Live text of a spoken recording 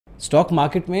Stock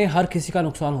market में हर किसी का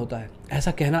नुकसान होता है।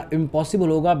 ऐसा कहना इम्पॉसिबल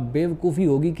होगा, बेवकूफ़ी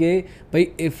होगी कि भाई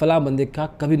ए फला बंदे का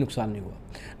कभी नुकसान नहीं हुआ।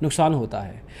 नुकसान होता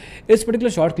है। इस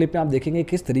पर्टिकुलर शॉर्ट क्लिप में आप देखेंगे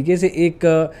किस तरीके से एक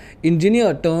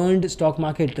engineer turned stock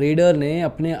market trader ने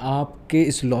अपने आप के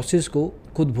इस लॉसेस को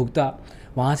खुद भुगता,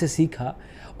 वहाँ से सीखा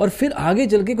और फिर आगे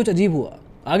चल के कुछ अजीब हुआ।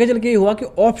 आगे चल के ये हुआ कि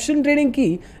ऑप्शन ट्रेडिंग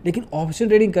की, लेकिन ऑप्शन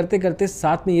ट्रेडिंग करते करते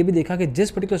साथ में ये भी देखा कि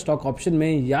जिस पर्टिकुलर स्टॉक ऑप्शन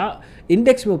में या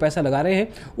इंडेक्स में वो पैसा लगा रहे हैं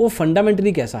वो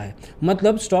फंडामेंटली कैसा है।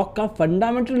 मतलब स्टॉक का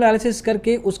फंडामेंटल एनालिसिस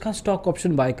करके उसका स्टॉक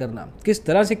ऑप्शन बाय करना, किस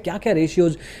तरह से क्या क्या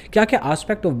रेशियोज, क्या क्या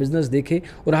एस्पेक्ट ऑफ बिजनेस देखे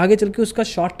और आगे चल के उसका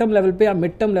शॉर्ट टर्म लेवल पे या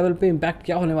मिड टर्म लेवल पे इम्पैक्ट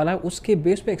क्या होने वाला है, उसके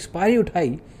बेस पे एक्सपायरी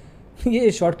उठाई।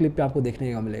 ये शॉर्ट क्लिप पे आपको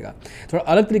देखने को मिलेगा। थोड़ा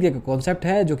अलग तरीके का कॉन्सेप्ट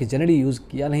है जो कि जनरली यूज़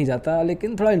किया नहीं जाता,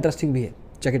 लेकिन थोड़ा इंटरेस्टिंग भी है।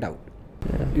 Check it out.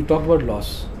 You talk about loss.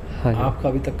 आपका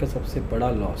अभी तक का सबसे बड़ा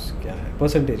लॉस क्या है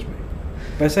परसेंटेज में?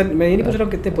 पैसा मैं ये नहीं पूछ रहा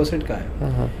हूँ कितने परसेंट का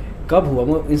है, कब हुआ,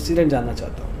 मैं इंसिडेंट जानना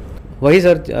चाहता हूँ। वही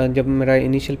सर, जब मेरा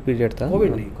इनिशियल पीरियड था।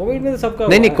 कोविड नहीं, कोविड में तो सबका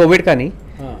नहीं कोविड का नहीं,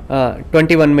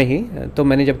 21 में ही तो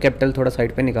मैंने जब कैपिटल थोड़ा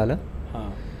साइड पे निकाला,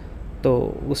 तो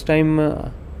उस टाइम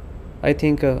आई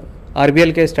थिंक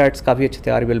आरबीएल के स्टार्ट्स काफ़ी अच्छे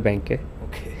थे, आरबीएल बैंक के।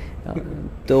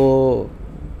 तो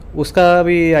उसका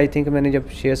भी आई थिंक मैंने जब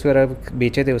शेयर्स वगैरह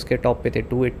बेचे थे उसके टॉप पे थे,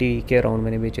 280 के अराउंड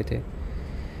मैंने बेचे थे।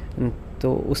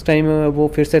 तो उस टाइम वो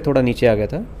फिर से थोड़ा नीचे आ गया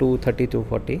था, 230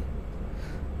 240।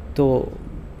 तो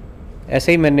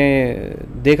ऐसे ही मैंने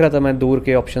देख रहा था, मैं दूर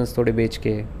के ऑप्शंस थोड़े बेच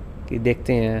के कि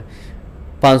देखते हैं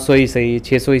 500 ही सही,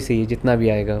 600 ही सही, जितना भी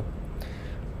आएगा।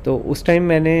 तो उस टाइम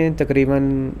मैंने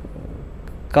तकरीबन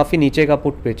काफ़ी नीचे का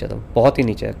पुट बेचा था, बहुत ही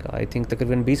नीचे का, आई थिंक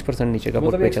तकरीबन 20% नीचे का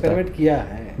पुट बेचा था। किया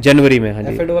है जनवरी में। हाँ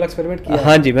जी, एक्सपेरिमेंट किया।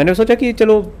 हाँ जी, मैंने सोचा कि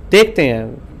चलो देखते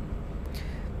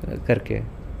हैं करके।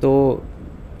 तो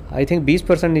आई थिंक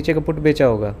 20% नीचे का पुट बेचा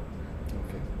होगा।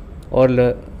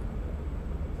 और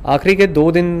आखिरी के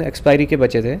 2 दिन एक्सपायरी के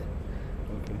बचे थे,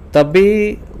 तब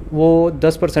भी वो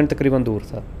 10% तकरीबन दूर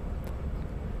था।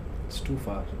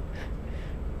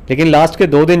 लेकिन लास्ट के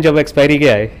 2 दिन जब एक्सपायरी के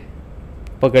आए,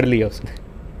 पकड़ लिया उसने,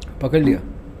 पकड़ लिया।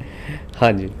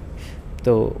 हाँ जी।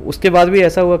 तो उसके बाद भी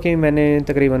ऐसा हुआ कि मैंने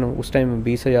तकरीबन उस टाइम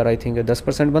 20,000 आई थिंक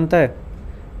 10% बनता है,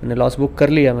 मैंने लॉस बुक कर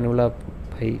लिया। मैंने बोला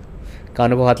भाई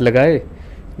कानों को हाथ लगाए,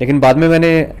 लेकिन बाद में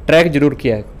मैंने ट्रैक जरूर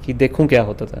किया कि देखूं क्या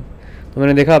होता था। तो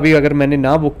मैंने देखा अभी अगर मैंने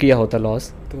ना बुक किया होता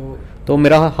लॉस तो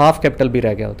मेरा हाफ कैपिटल भी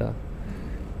रह गया होता।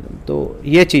 तो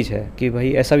ये चीज़ है कि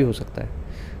भाई ऐसा भी हो सकता है।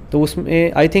 तो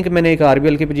उसमें आई थिंक मैंने एक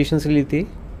आरबीएल की पोजीशन से ली थी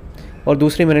और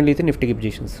दूसरी मैंने ली थी निफ्टी की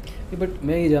पोजीशंस। बट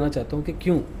मैं ये जानना चाहता हूँ कि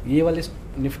क्यों ये वाले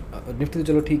निफ्टी तो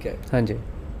चलो ठीक है, हाँ जी,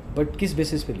 बट किस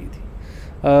बेसिस पे ली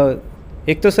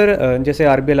थी? एक तो सर जैसे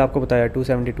आरबीएल आपको बताया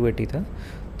 270 280 था,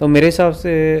 तो मेरे हिसाब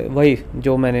से वही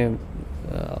जो मैंने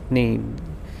अपनी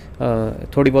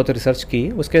थोड़ी बहुत रिसर्च की,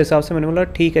 उसके हिसाब से मैंने बोला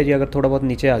ठीक है जी, अगर थोड़ा बहुत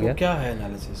नीचे आ गया। तो क्या है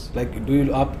एनालिसिस?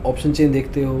 लाइक आप ऑप्शन चेन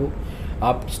देखते हो,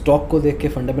 आप स्टॉक को देख के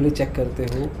फंडामेंटली चेक करते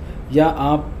हो, या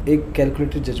आप एक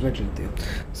कैलकुलेटेड जजमेंट लेते हो?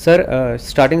 सर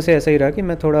स्टार्टिंग से ऐसा ही रहा कि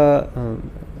मैं थोड़ा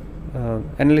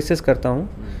एनालिसिस करता हूँ।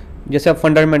 जैसे आप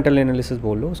फंडामेंटल एनालिसिस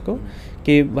बोल लो उसको,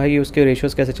 कि भाई उसके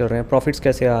रेशियोज़ कैसे चल रहे हैं, प्रॉफिट्स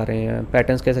कैसे आ रहे हैं,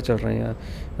 पैटर्न्स कैसे चल रहे हैं,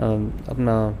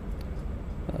 अपना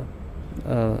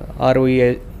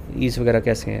ROEs वगैरह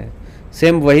कैसे हैं।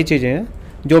 सेम वही चीज़ें हैं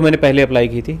जो मैंने पहले अप्लाई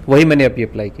की थी, वही मैंने अभी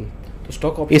अप्लाई की। तो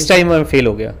स्टॉक इस टाइम मैं फेल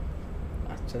हो गया।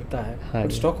 चलता है। हाँ,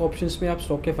 स्टॉक ऑप्शंस में आप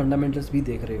स्टॉक के फंडामेंटल्स भी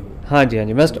देख रहे हो? हाँ जी, हाँ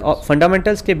जी, मैं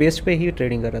फंडामेंटल्स के बेस पे ही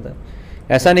ट्रेडिंग कर रहा था।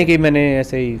 ऐसा नहीं कि मैंने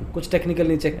ऐसे ही कुछ टेक्निकल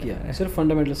नहीं चेक किया, सिर्फ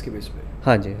फंडामेंटल्स के बेस पे।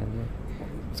 हाँ जी, हाँ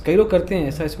जी, कई लोग करते हैं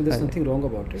ऐसा, इसमें there nothing wrong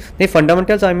about it. नहीं,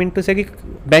 fundamentals I mean to say कि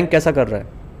बैंक कैसा कर रहा है।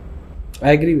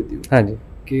 I agree with you. हाँ जी,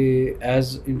 कि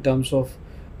एज इन टर्म्स ऑफ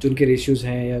जो उनके रेशियोज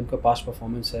हैं या उनका पास्ट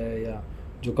परफॉर्मेंस है या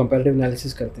जो कंपैरेटिव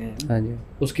एनालिसिस करते हैं, हाँ जी,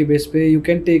 उसके बेस पे you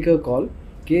can take a call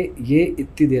कि ये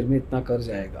इतनी देर में इतना कर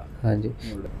जाएगा। हाँ जी।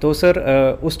 तो सर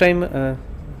उस टाइम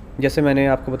जैसे मैंने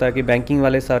आपको बताया कि बैंकिंग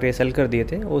वाले सारे सेल कर दिए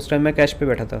थे, उस टाइम मैं कैश पे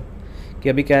बैठा था कि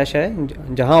अभी कैश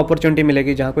है, जहाँ अपॉर्चुनिटी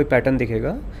मिलेगी, जहाँ कोई पैटर्न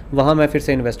दिखेगा वहाँ मैं फिर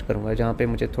से इन्वेस्ट करूँगा, जहाँ पे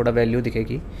मुझे थोड़ा वैल्यू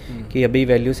दिखेगी कि अभी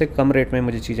वैल्यू से कम रेट में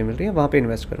मुझे चीज़ें मिल रही हैं, वहाँ पे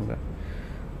इन्वेस्ट करूँगा।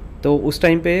 तो उस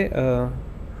टाइम पे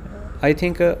आई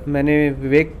थिंक मैंने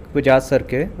विवेक बजाज सर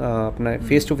के अपना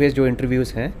फेस टू फेस जो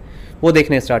इंटरव्यूज़ हैं वो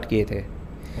देखने स्टार्ट किए थे।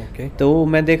 तो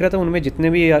मैं देख रहा था उनमें जितने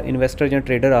भी इन्वेस्टर या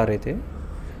ट्रेडर आ रहे थे,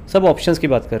 सब ऑप्शंस की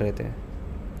बात कर रहे थे,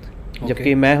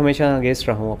 जबकि मैं हमेशा अगेंस्ट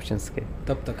रहा हूँ ऑप्शंस के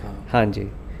तब तक। हाँ जी।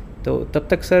 तो तब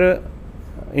तक सर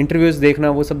इंटरव्यूज़ देखना,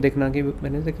 वो सब देखना, कि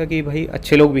मैंने देखा कि भाई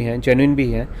अच्छे लोग भी हैं, जेन्युइन भी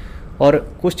हैं, और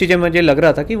कुछ चीज़ें मुझे लग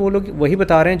रहा था कि वो लोग वही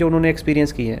बता रहे हैं जो उन्होंने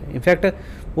एक्सपीरियंस की है। इनफैक्ट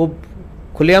वो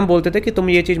खुलेआम बोलते थे कि तुम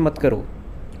ये चीज़ मत करो।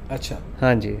 अच्छा।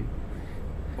 हाँ जी।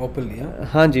 ओपन लिया।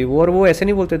 हाँ जी, और वो ऐसे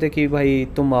नहीं बोलते थे कि भाई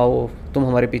तुम आओ, तुम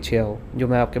हमारे पीछे आओ, जो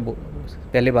मैं आपके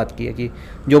पहले बात की है कि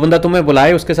जो बंदा तुम्हें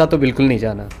बुलाए उसके साथ तो बिल्कुल नहीं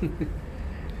जाना।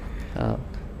 हाँ,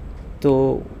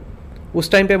 तो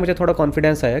उस टाइम पे मुझे थोड़ा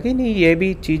कॉन्फिडेंस आया कि नहीं ये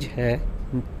भी चीज़ है,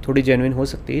 थोड़ी जेन्युइन हो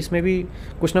सकती है, इसमें भी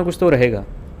कुछ ना कुछ तो रहेगा।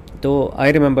 तो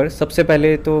आई रिमेंबर सबसे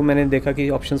पहले तो मैंने देखा कि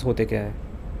ऑप्शंस होते क्या हैं।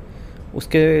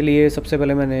 उसके लिए सबसे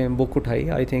पहले मैंने बुक उठाई,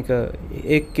 आई थिंक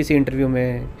एक किसी इंटरव्यू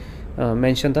में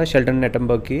मेंशन था शेल्डन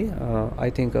नेटनबर्ग की,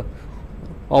 I think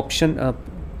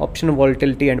option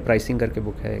volatility and pricing करके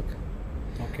बुक है एक।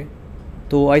 ओके।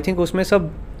 तो आई थिंक उसमें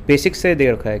सब बेसिक से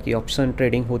दे रखा है कि ऑप्शन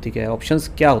ट्रेडिंग होती क्या है,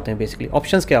 ऑप्शंस क्या होते हैं, बेसिकली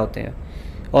ऑप्शंस क्या होते हैं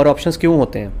और ऑप्शंस क्यों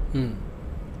होते हैं।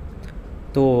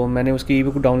 तो मैंने उसकी ई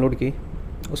बुक डाउनलोड की,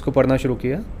 उसको पढ़ना शुरू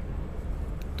किया,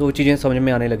 तो चीज़ें समझ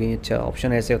में आने लगी। अच्छा,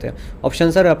 ऑप्शन ऐसे होते हैं।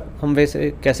 ऑप्शन सर अब हम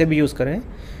वैसे कैसे भी यूज़ करें,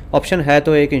 ऑप्शन है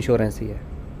तो एक इंश्योरेंस ही है।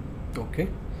 ओके।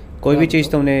 कोई भी चीज़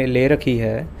तुमने ले रखी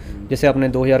है, जैसे आपने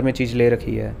 2000 में चीज़ ले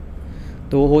रखी है,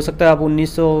 तो हो सकता है आप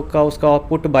 1900 का उसका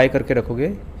पुट बाय करके रखोगे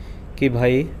कि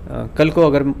भाई कल को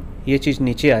अगर ये चीज़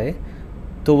नीचे आए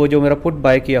तो वो जो मेरा पुट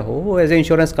बाय किया हो वो एज ए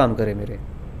इंश्योरेंस काम करे मेरे,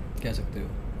 कह सकते हो,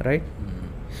 राइट।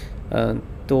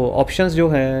 तो ऑप्शंस जो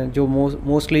हैं, जो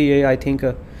मोस्टली ये आई थिंक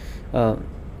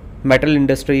मेटल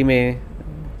इंडस्ट्री में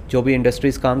जो भी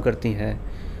इंडस्ट्रीज़ काम करती हैं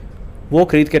वो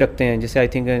ख़रीद के रखते हैं। जैसे आई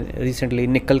थिंक रिसेंटली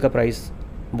निकल का प्राइस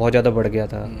बहुत ज़्यादा बढ़ गया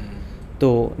था,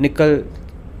 तो निकल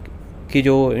की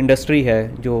जो इंडस्ट्री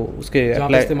है जो उसके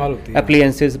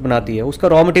एप्लायंसेस बनाती है, उसका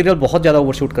रॉ मटेरियल बहुत ज़्यादा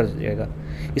ओवरशूट कर जाएगा,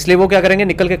 इसलिए वो क्या करेंगे,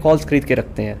 निकल के कॉल्स खरीद के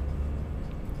रखते हैं।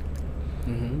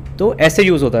 तो ऐसे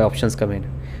यूज़ होता है ऑप्शंस का मेन।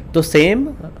 तो सेम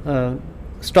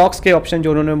स्टॉक्स के ऑप्शन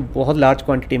जो उन्होंने बहुत लार्ज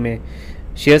क्वांटिटी में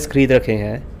शेयर्स खरीद रखे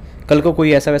हैं, कल को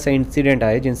कोई ऐसा वैसा इंसिडेंट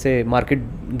आए जिनसे मार्केट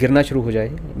गिरना शुरू हो जाए,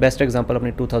 बेस्ट एग्जांपल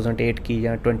अपनी 2008 की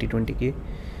या 2020 की,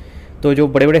 तो जो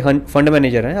बड़े बड़े फंड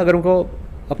मैनेजर हैं अगर उनको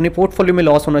अपने पोर्टफोलियो में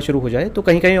लॉस होना शुरू हो जाए तो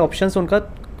कहीं कहीं ऑप्शंस उनका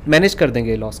मैनेज कर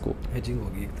देंगे लॉस को, हेजिंग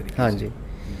होगी एक तरीके से। हाँ जी।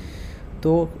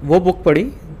 तो वो बुक पढ़ी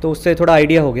तो उससे थोड़ा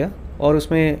आइडिया हो गया, और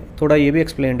उसमें थोड़ा ये भी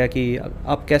एक्सप्लेन्ड है कि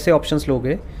आप कैसे ऑप्शंस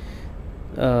लोगे,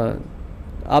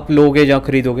 आप लोगे या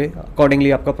खरीदोगे,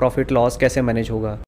 अकॉर्डिंगली आपका प्रॉफिट लॉस कैसे मैनेज होगा।